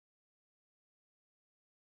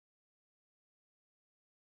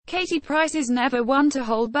Katie Price is never one to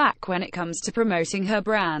hold back when it comes to promoting her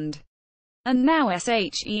brand. And now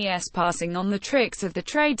SHES passing on the tricks of the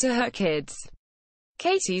trade to her kids.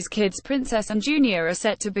 Katie's kids, Princess and Junior, are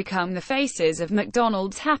set to become the faces of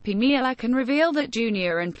McDonald's Happy Meal. I can reveal that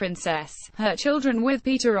Junior and Princess, her children with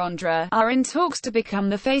Peter Andre, are in talks to become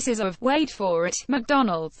the faces of, wait for it,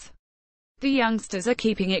 McDonald's. The youngsters are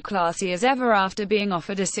keeping it classy as ever after being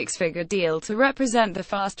offered a six-figure deal to represent the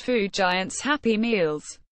fast food giant's Happy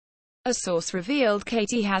Meals. A source revealed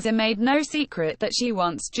Katie has made no secret that she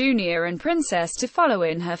wants Junior and Princess to follow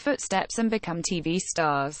in her footsteps and become TV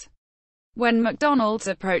stars. When McDonald's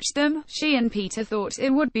approached them, she and Peter thought it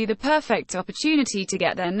would be the perfect opportunity to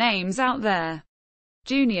get their names out there.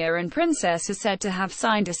 Junior and Princess are said to have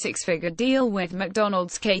signed a six-figure deal with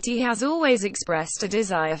McDonald's. Katie has always expressed a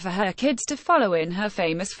desire for her kids to follow in her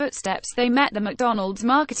famous footsteps. They met the McDonald's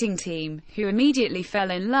marketing team, who immediately fell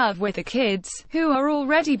in love with the kids, who are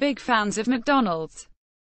already big fans of McDonald's.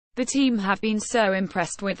 The team have been so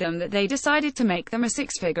impressed with them that they decided to make them a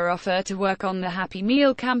six-figure offer to work on the Happy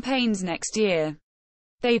Meal campaigns next year.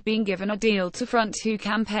 They've been given a deal to front 2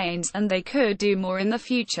 campaigns, and they could do more in the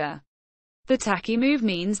future. The tacky move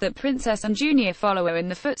means that Princess and Junior follow in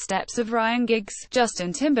the footsteps of Ryan Giggs,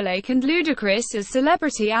 Justin Timberlake and Ludacris as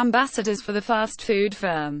celebrity ambassadors for the fast food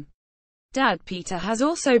firm. Dad Peter has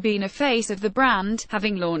also been a face of the brand,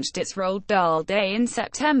 having launched its Roald Dahl Day in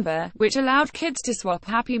September, which allowed kids to swap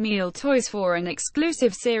Happy Meal toys for an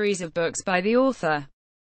exclusive series of books by the author.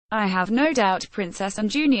 I have no doubt Princess and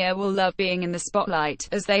Junior will love being in the spotlight,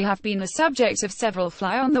 as they have been the subject of several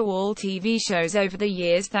fly-on-the-wall TV shows over the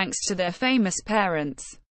years thanks to their famous parents.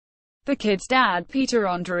 The kids' dad, Peter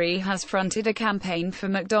Andre, has fronted a campaign for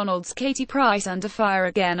McDonald's. Katie Price under fire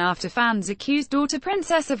again after fans accused daughter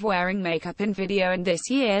Princess of wearing makeup in video, and this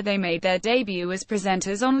year they made their debut as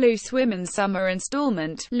presenters on Loose Women's summer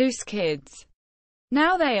installment, Loose Kids.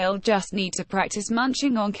 Now they'll just need to practice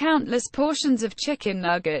munching on countless portions of chicken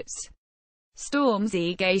nuggets.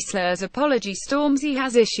 Stormzy gay slurs apology. Stormzy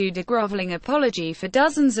has issued a groveling apology for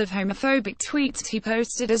dozens of homophobic tweets he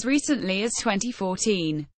posted as recently as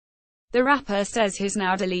 2014. The rapper says his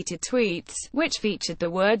now deleted tweets, which featured the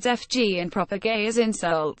words FG and proper gay as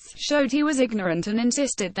insults, showed he was ignorant and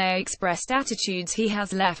insisted they expressed attitudes he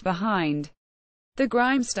has left behind. The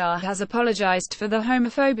grime star has apologized for the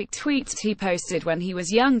homophobic tweets he posted when he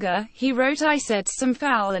was younger. He wrote, "I said some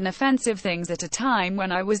foul and offensive things at a time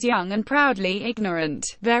when I was young and proudly ignorant,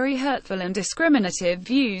 very hurtful and discriminative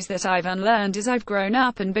views that I've unlearned as I've grown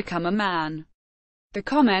up and become a man. The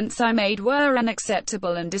comments I made were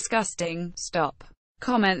unacceptable and disgusting. Stop.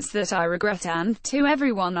 Comments that I regret, and, to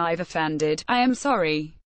everyone I've offended, I am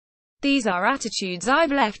sorry. These are attitudes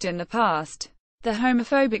I've left in the past. The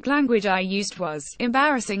homophobic language I used was,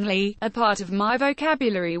 embarrassingly, a part of my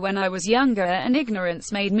vocabulary when I was younger, and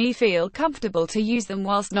ignorance made me feel comfortable to use them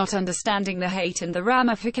whilst not understanding the hate and the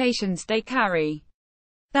ramifications they carry.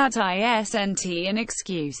 That isn't an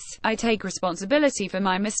excuse. I take responsibility for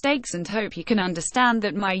my mistakes and hope you can understand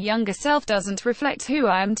that my younger self doesn't reflect who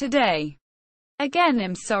I am today. Again,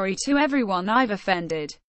 I'm sorry to everyone I've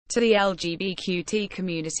offended. To the LGBTQ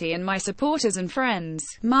community and my supporters and friends,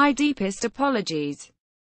 my deepest apologies."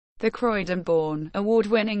 The Croydon-born,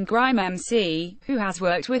 award-winning grime MC, who has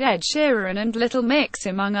worked with Ed Sheeran and Little Mix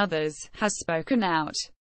among others, has spoken out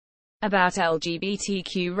about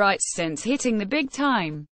LGBTQ rights since hitting the big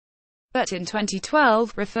time. But in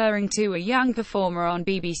 2012, referring to a young performer on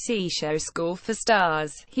BBC show School for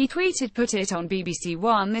Stars, he tweeted, "Put it on BBC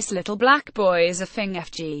One, this little black boy is a thing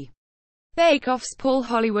FG." Bake Off's Paul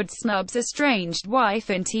Hollywood snubs estranged wife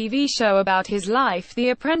in TV show about his life.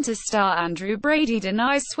 The Apprentice star Andrew Brady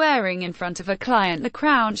denies swearing in front of a client. The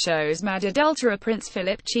Crown shows mad adulterer Prince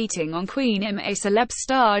Philip cheating on Queen. A celeb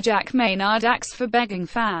star Jack Maynard axed for begging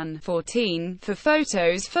fan 14 for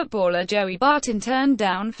photos. Footballer Joey Barton turned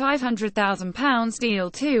down £500,000 deal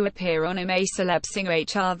to appear on A celeb singer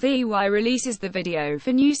HRVY releases the video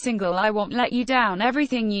for new single I Won't Let You Down.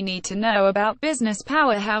 Everything you need to know about business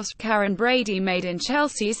powerhouse Karen Brady made in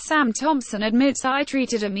Chelsea's Sam Thompson admits, "I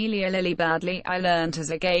treated Amelia Lilly badly. I learned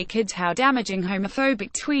as a gay kid how damaging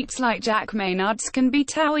homophobic tweets like Jack Maynard's can be."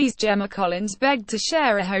 Towie's Gemma Collins begged to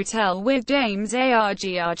share a hotel with James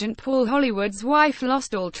A.R.G. Argent. Paul Hollywood's wife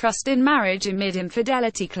lost all trust in marriage amid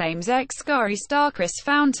infidelity claims. Ex-Gary star Chris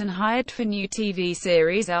Fountain hired for new TV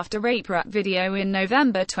series after rape rap video in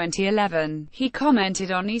November 2011. He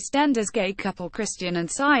commented on EastEnders gay couple Christian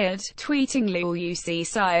and Syed, tweeting, "Lol, you see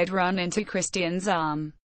Syed run into Christian's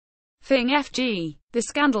arm. Thing FG." The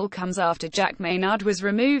scandal comes after Jack Maynard was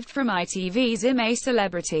removed from ITV's I'm a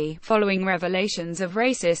Celebrity, following revelations of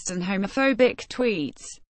racist and homophobic tweets.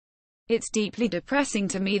 It's deeply depressing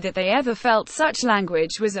to me that they ever felt such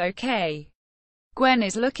language was okay. Gwen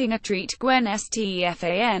is looking a treat. Gwen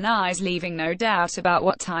Stefani is leaving no doubt about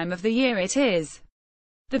what time of the year it is.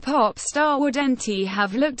 The pop star wouldn't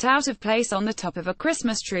have looked out of place on the top of a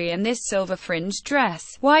Christmas tree in this silver-fringed dress,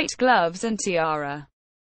 white gloves and tiara.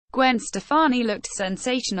 Gwen Stefani looked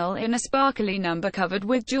sensational in a sparkly number covered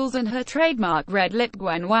with jewels and her trademark red lip.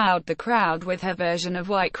 Gwen wowed the crowd with her version of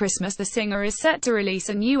White Christmas. The singer is set to release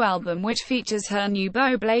a new album which features her new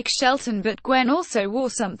beau Blake Shelton, but Gwen also wore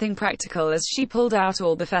something practical as she pulled out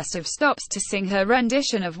all the festive stops to sing her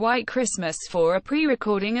rendition of White Christmas for a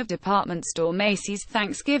pre-recording of department store Macy's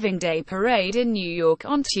Thanksgiving Day Parade in New York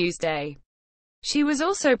on Tuesday. She was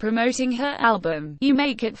also promoting her album, You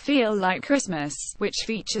Make It Feel Like Christmas, which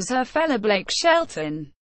features her fella Blake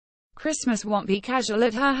Shelton. Christmas won't be casual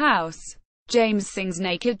at her house. James sings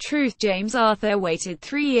Naked Truth. James Arthur waited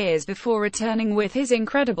 3 years before returning with his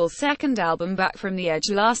incredible second album Back from the Edge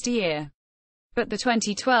last year. But the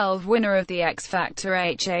 2012 winner of the X Factor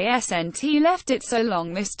HASNT left it so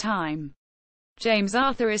long this time. James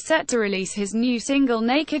Arthur is set to release his new single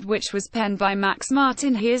Naked, which was penned by Max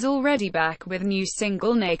Martin. He is already back with new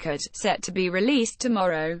single Naked, set to be released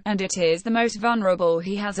tomorrow, and it is the most vulnerable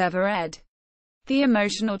he has ever read. The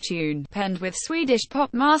emotional tune, penned with Swedish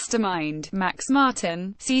pop mastermind Max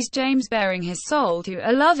Martin, sees James baring his soul to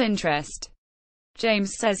a love interest.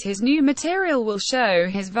 James says his new material will show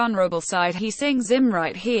his vulnerable side. He sings "I'm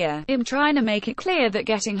right here, I'm trying to make it clear that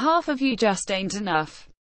getting half of you just ain't enough.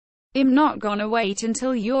 I'm not gonna wait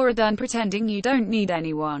until you're done pretending you don't need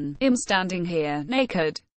anyone. I'm standing here,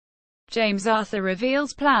 naked." James Arthur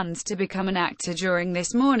reveals plans to become an actor during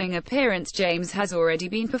this morning appearance. James has already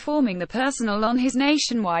been performing the personal on his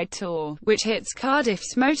nationwide tour, which hits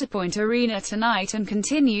Cardiff's Motorpoint Arena tonight and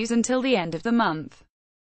continues until the end of the month.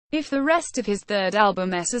 If the rest of his third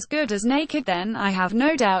album is as good as Naked, then I have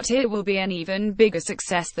no doubt it will be an even bigger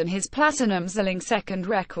success than his platinum-selling second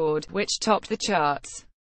record, which topped the charts.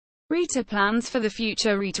 Rita plans for the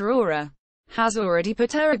future. Rita Ora has already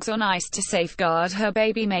put her eggs on ice to safeguard her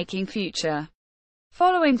baby-making future.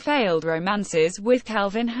 Following failed romances with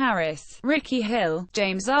Calvin Harris, Ricky Hill,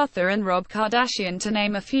 James Arthur and Rob Kardashian to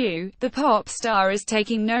name a few, the pop star is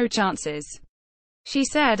taking no chances. She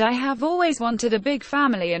said, "I have always wanted a big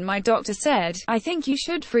family and my doctor said, I think you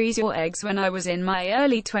should freeze your eggs when I was in my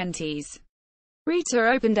early 20s. Rita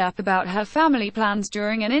opened up about her family plans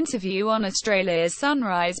during an interview on Australia's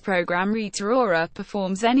Sunrise program. Rita Ora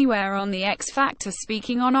performs anywhere on the X Factor.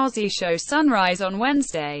 Speaking on Aussie show Sunrise on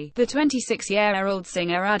Wednesday, the 26-year-old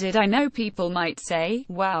singer added, "I know people might say,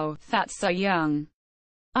 wow, that's so young.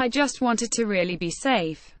 I just wanted to really be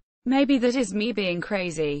safe. Maybe that is me being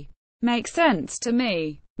crazy. Makes sense to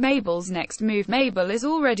me." Mabel's next move. Mabel is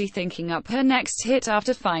already thinking up her next hit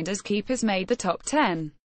after Finders Keepers made the top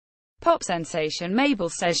 10. Pop sensation Mabel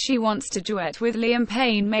says she wants to duet with Liam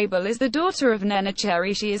Payne. Mabel is the daughter of Nena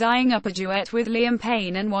Cherry. She is eyeing up a duet with Liam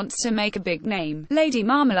Payne and wants to make a big name, Lady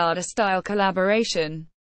Marmalade-style collaboration.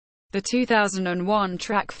 The 2001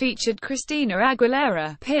 track featured Christina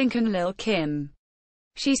Aguilera, Pink and Lil' Kim.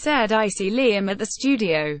 She said, "I see Liam at the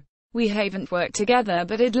studio. We haven't worked together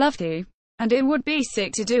but I'd love to. And it would be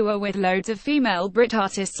sick to do it with loads of female Brit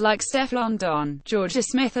artists like Stefflon Don, Georgia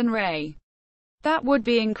Smith and Ray. That would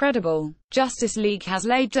be incredible." Justice League has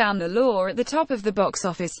laid down the law at the top of the box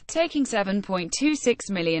office, taking £7.26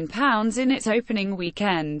 million in its opening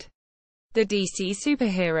weekend. The DC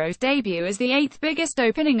superhero's debut is the 8th biggest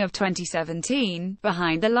opening of 2017,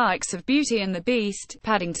 behind the likes of Beauty and the Beast,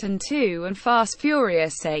 Paddington 2 and Fast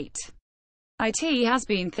Furious 8. It has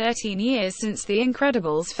been 13 years since The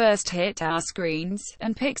Incredibles first hit our screens,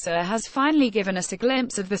 and Pixar has finally given us a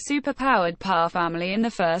glimpse of the super-powered Parr family in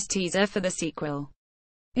the first teaser for the sequel.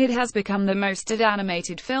 It has become the most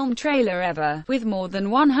animated film trailer ever, with more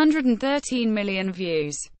than 113 million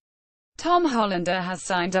views. Tom Hollander has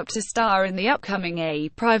signed up to star in the upcoming A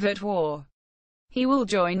Private War. He will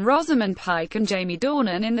join Rosamund Pike and Jamie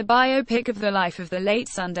Dornan in the biopic of the life of the late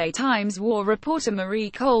Sunday Times war reporter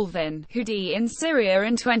Marie Colvin, who died in Syria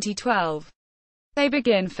in 2012. They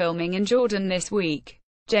begin filming in Jordan this week.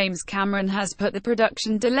 James Cameron has put the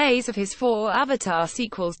production delays of his 4 Avatar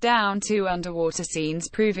sequels down to underwater scenes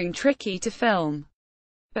proving tricky to film.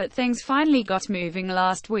 But things finally got moving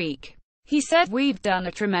last week. He said, "We've done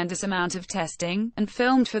a tremendous amount of testing, and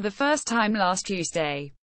filmed for the first time last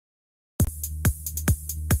Tuesday.